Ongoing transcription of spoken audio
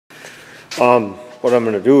What I'm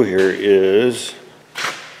going to do here is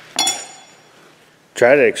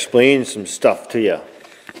try to explain some stuff to you.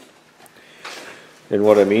 And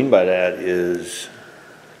what I mean by that is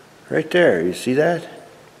right there, you see that?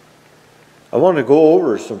 I want to go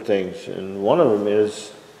over some things, and one of them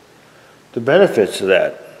is the benefits of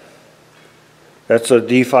that. That's a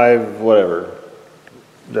D5 whatever.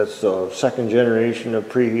 That's the second generation of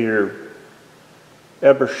preheater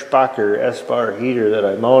Eberspacher S-bar heater that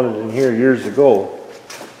I mounted in here years ago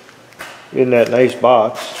in that nice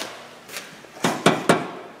box.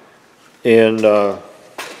 And I'll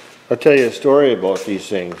tell you a story about these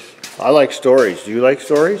things. I like stories. Do you like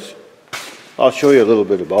stories? I'll show you a little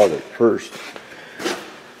bit about it first.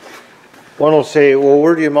 One will say, well,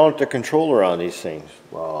 where do you mount the controller on these things?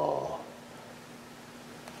 Well,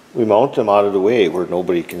 we mount them out of the way where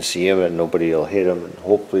nobody can see them and nobody will hit them, and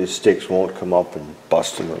hopefully the sticks won't come up and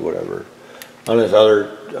bust them or whatever. On his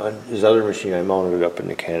other machine, I mounted it up in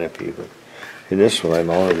the canopy, but in this one, I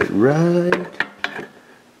mounted it right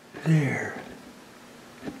there.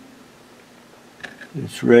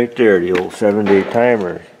 It's right there, the old 7-day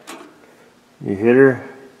timer. You hit her,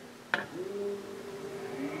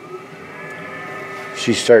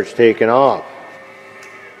 she starts taking off.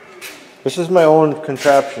 This is my own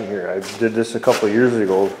contraption here. I did this a couple of years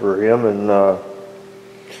ago for him, and I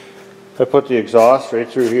put the exhaust right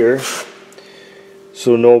through here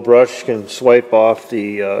so no brush can swipe off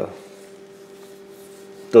the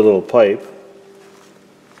little pipe.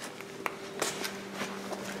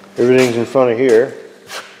 Everything's in front of here.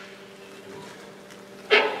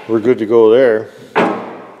 We're good to go there.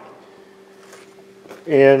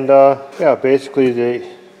 And yeah, basically the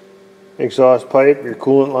exhaust pipe, your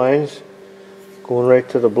coolant lines, going right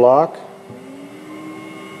to the block.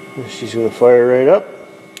 And she's going to fire right up.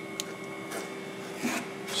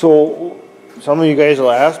 So some of you guys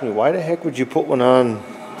will ask me, why the heck would you put one on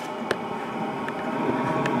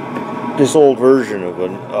this old version of a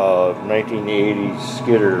 1980s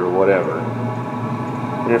skidder or whatever?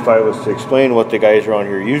 And if I was to explain what the guys around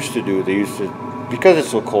here used to do, they used to, because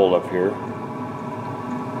it's so cold up here,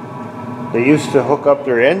 they used to hook up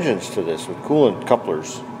their engines to this with coolant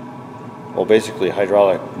couplers. Well, basically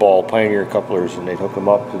hydraulic ball Pioneer couplers, and they'd hook them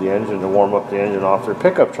up to the engine to warm up the engine off their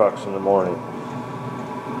pickup trucks in the morning.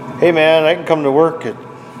 Hey man, I can come to work at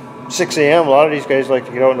 6 a.m. A lot of these guys like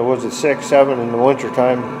to get out in the woods at 6, 7 in the winter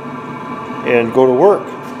time and go to work.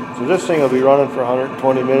 So this thing will be running for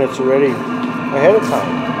 120 minutes already ahead of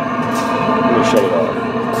time. Let me shut it off.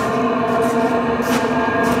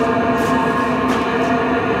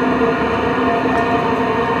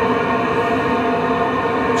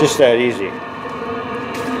 Just that easy.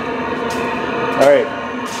 Alright.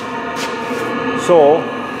 So,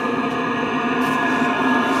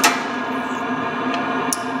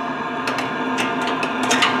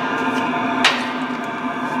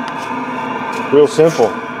 real simple.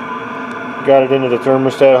 Got it into the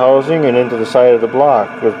thermostat housing and into the side of the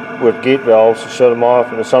block with gate valves to shut them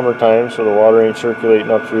off in the summertime so the water ain't circulating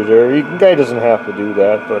up through there. The guy doesn't have to do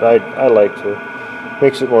that, but I like to.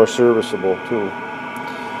 Makes it more serviceable too.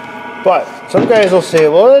 But some guys will say,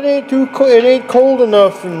 well, it ain't cold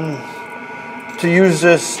enough to use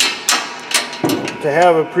this to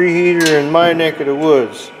have a preheater in my neck of the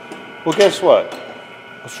woods. Well, guess what?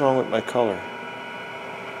 What's wrong with my color?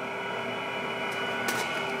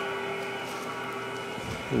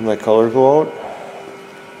 Did my color go out?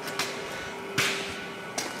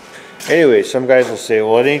 Anyway, some guys will say,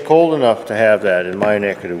 well, it ain't cold enough to have that in my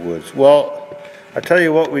neck of the woods. Well, I tell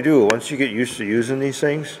you what we do. Once you get used to using these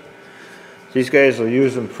things, these guys will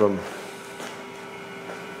use them from,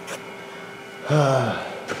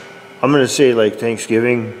 I'm going to say like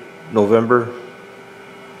Thanksgiving, November,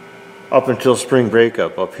 up until spring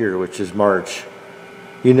breakup up here, which is March.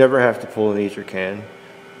 You never have to pull an ether can.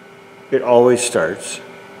 It always starts.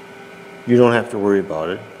 You don't have to worry about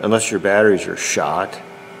it unless your batteries are shot.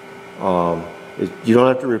 You don't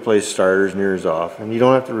have to replace starters near as often. You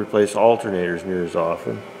don't have to replace alternators near as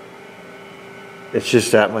often. It's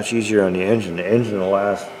just that much easier on the engine. The engine will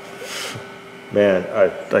last, man,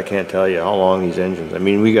 I can't tell you how long these engines. I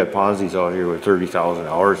mean, we got Ponzi's out here with 30,000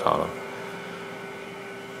 hours on them.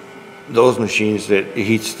 Those machines that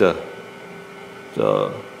heats the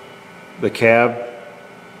cab,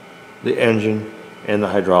 the engine, and the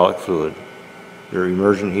hydraulic fluid. There are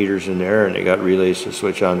immersion heaters in there, and they got relays to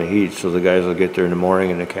switch on the heat, so the guys will get there in the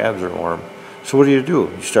morning and the cabs are warm. So what do?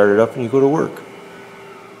 You start it up and you go to work.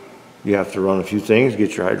 You have to run a few things,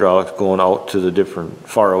 get your hydraulics going out to the different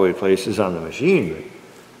faraway places on the machine.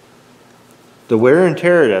 The wear and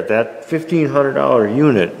tear that $1,500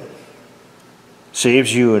 unit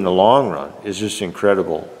saves you in the long run is just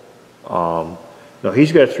incredible. Now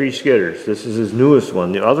he's got 3 skidders. This is his newest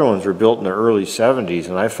one. The other ones were built in the early 70s,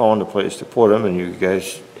 and I found a place to put them, and you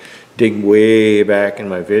guys dig way back in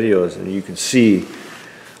my videos and you can see,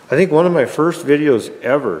 I think one of my first videos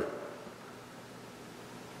ever,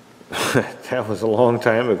 that was a long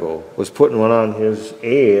time ago, was putting one on his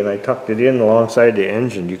A, and I tucked it in alongside the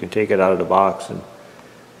engine. You can take it out of the box and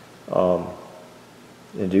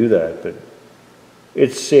do that, but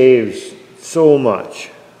it saves so much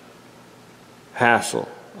hassle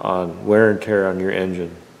on wear and tear on your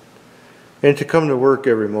engine. And to come to work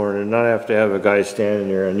every morning and not have to have a guy standing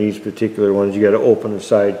there on these particular ones, you got to open the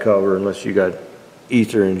side cover unless you got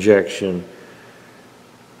ether injection.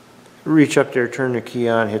 Reach up there, turn the key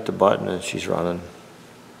on, hit the button, and she's running.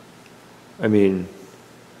 I mean,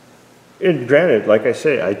 and granted, like I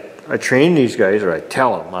say, I train these guys, or I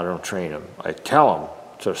tell them, I don't train them, I tell them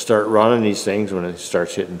to start running these things when it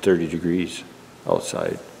starts hitting 30 degrees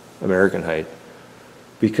outside, American height,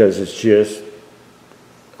 because it's just,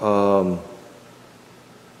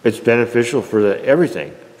 it's beneficial for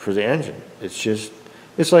everything, for the engine. It's just,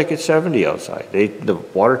 it's like it's 70 outside. The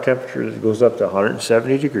water temperature goes up to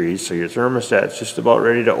 170 degrees, so your thermostat's just about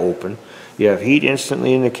ready to open. You have heat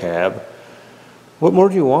instantly in the cab. What more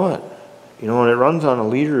do you want? You know, and it runs on 1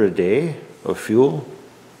 liter a day of fuel,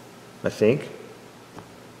 I think.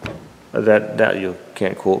 That you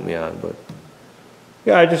can't quote me on, but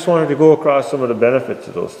yeah, I just wanted to go across some of the benefits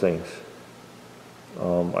of those things.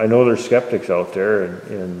 I know there's skeptics out there,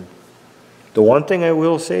 and the one thing I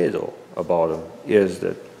will say though about them is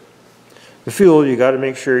that the fuel, you got to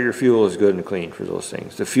make sure your fuel is good and clean for those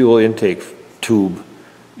things. The fuel intake tube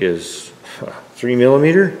is 3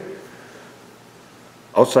 millimeter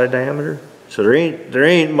outside diameter, so there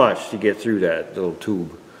ain't much to get through that little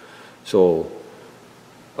tube. So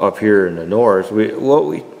up here in the north, we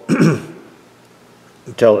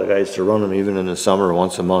tell the guys to run them even in the summer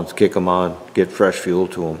once a month, kick them on, get fresh fuel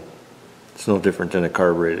to them. It's no different than a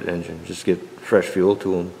carbureted engine, just get fresh fuel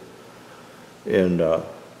to them. And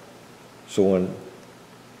so when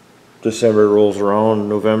December rolls around,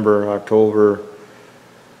 November, October,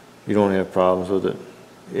 you don't have problems with it.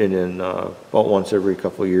 And then about once every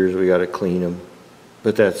couple of years we got to clean them.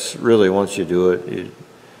 But that's really, once you do it,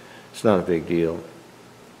 it's not a big deal.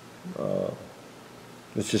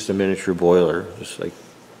 It's just a miniature boiler, just like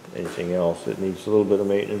anything else. It needs a little bit of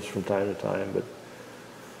maintenance from time to time, but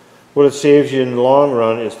what it saves you in the long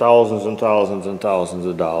run is thousands and thousands and thousands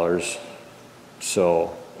of dollars.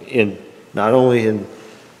 So not only in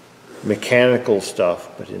mechanical stuff,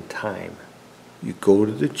 but in time. You go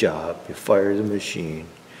to the job, you fire the machine,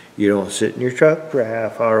 you don't sit in your truck for a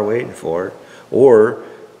half hour waiting for it, or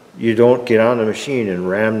you don't get on the machine and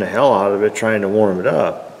ram the hell out of it trying to warm it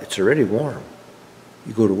up. It's already warm.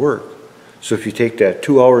 You go to work. So if you take that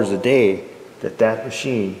 2 hours a day that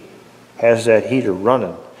machine has that heater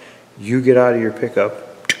running, you get out of your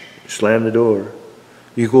pickup, slam the door,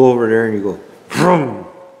 you go over there and you go, vroom.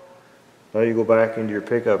 Now you go back into your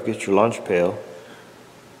pickup, get your lunch pail,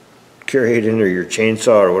 carry it in there, your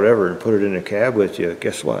chainsaw or whatever, and put it in a cab with you.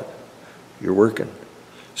 Guess what? You're working.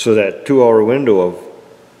 So that 2 hour window of,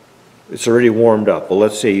 it's already warmed up. Well,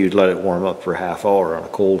 let's say you'd let it warm up for a half hour on a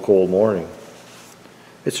cold, cold morning.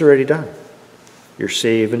 It's already done. You're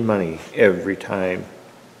saving money every time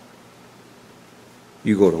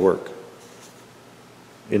you go to work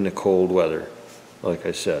in the cold weather. Like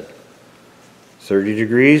I said, 30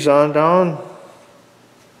 degrees on down,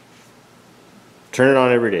 turn it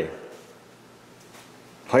on every day.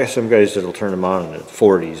 I have some guys that'll turn them on in the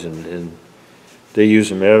 40s and they use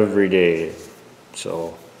them every day.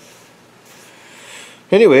 So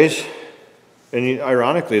anyways, and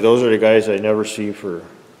ironically, those are the guys I never see for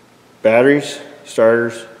batteries,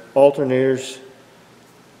 starters, alternators,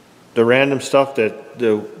 the random stuff that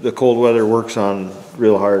the cold weather works on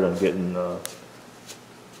real hard on getting,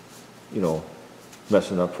 you know,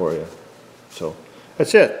 messing up for you. So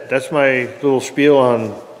that's it. That's my little spiel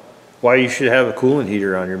on why you should have a coolant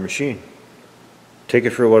heater on your machine. Take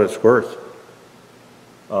it for what it's worth.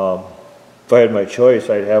 If I had my choice,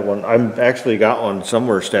 I'd have one. I'm actually got one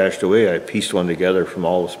somewhere stashed away. I pieced one together from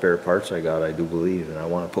all the spare parts I got, I do believe, and I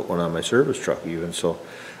want to put one on my service truck even, so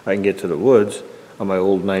I can get to the woods on my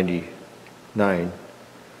old 99,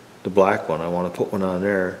 the black one. I want to put one on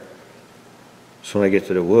there, so when I get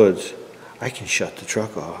to the woods, I can shut the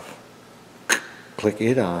truck off, click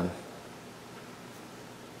it on,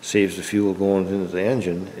 saves the fuel going into the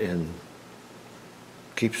engine, and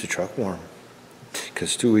keeps the truck warm.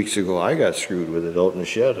 Because 2 weeks ago I got screwed with it out in the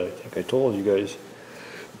shed. I think I told you guys,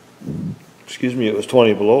 excuse me, it was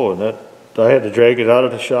 20 below, and that I had to drag it out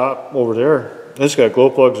of the shop over there. It's got glow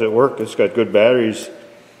plugs that work. It's got good batteries.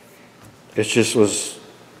 It just was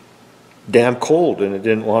damn cold, and it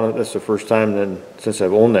didn't want to. That's the first time then since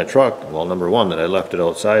I've owned that truck. Well, number one, that I left it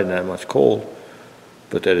outside in that much cold,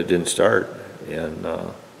 but that it didn't start. And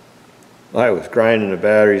I was grinding the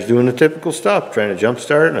batteries, doing the typical stuff, trying to jump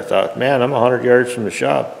start, and I thought, man, I'm 100 yards from the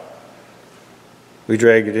shop. We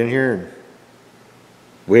dragged it in here and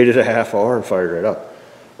waited a half hour and fired it up.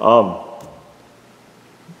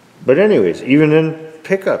 But anyways, even in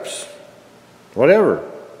pickups, whatever,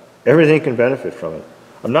 everything can benefit from it.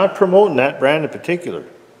 I'm not promoting that brand in particular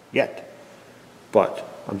yet, but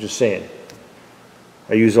I'm just saying,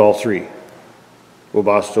 I use all three,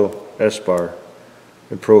 Webasto, S-Bar,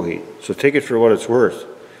 and ProHeat. So take it for what it's worth.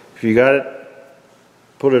 If you got it,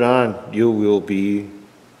 put it on, you will be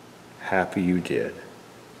happy you did.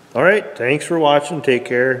 All right, thanks for watching, take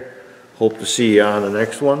care. Hope to see you on the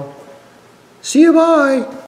next one. See you, bye.